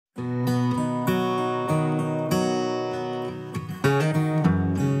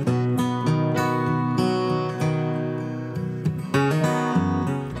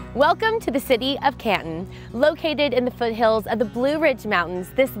Welcome to the city of Canton. Located in the foothills of the Blue Ridge Mountains,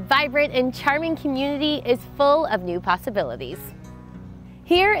 this vibrant and charming community is full of new possibilities.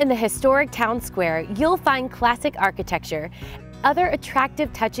 Here in the historic town square, you'll find classic architecture, other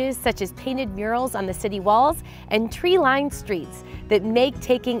attractive touches such as painted murals on the city walls and tree-lined streets that make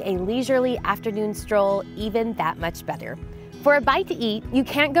taking a leisurely afternoon stroll even that much better. For a bite to eat, you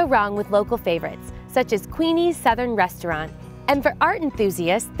can't go wrong with local favorites, such as Queenie's Southern Restaurant. And for art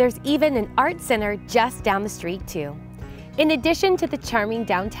enthusiasts, there's even an art center just down the street too. In addition to the charming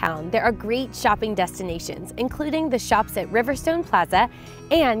downtown, there are great shopping destinations, including the shops at Riverstone Plaza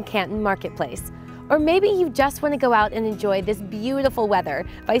and Canton Marketplace. Or maybe you just want to go out and enjoy this beautiful weather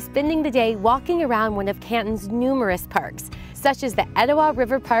by spending the day walking around one of Canton's numerous parks, such as the Etowah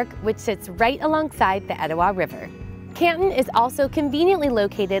River Park, which sits right alongside the Etowah River. Canton is also conveniently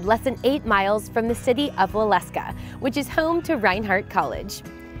located less than 8 miles from the city of Waleska, which is home to Reinhardt College.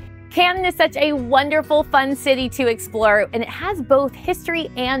 Canton is such a wonderful, fun city to explore, and it has both history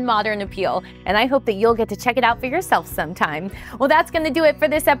and modern appeal, and I hope that you'll get to check it out for yourself sometime. Well, that's going to do it for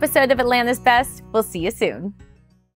this episode of Atlanta's Best. We'll see you soon.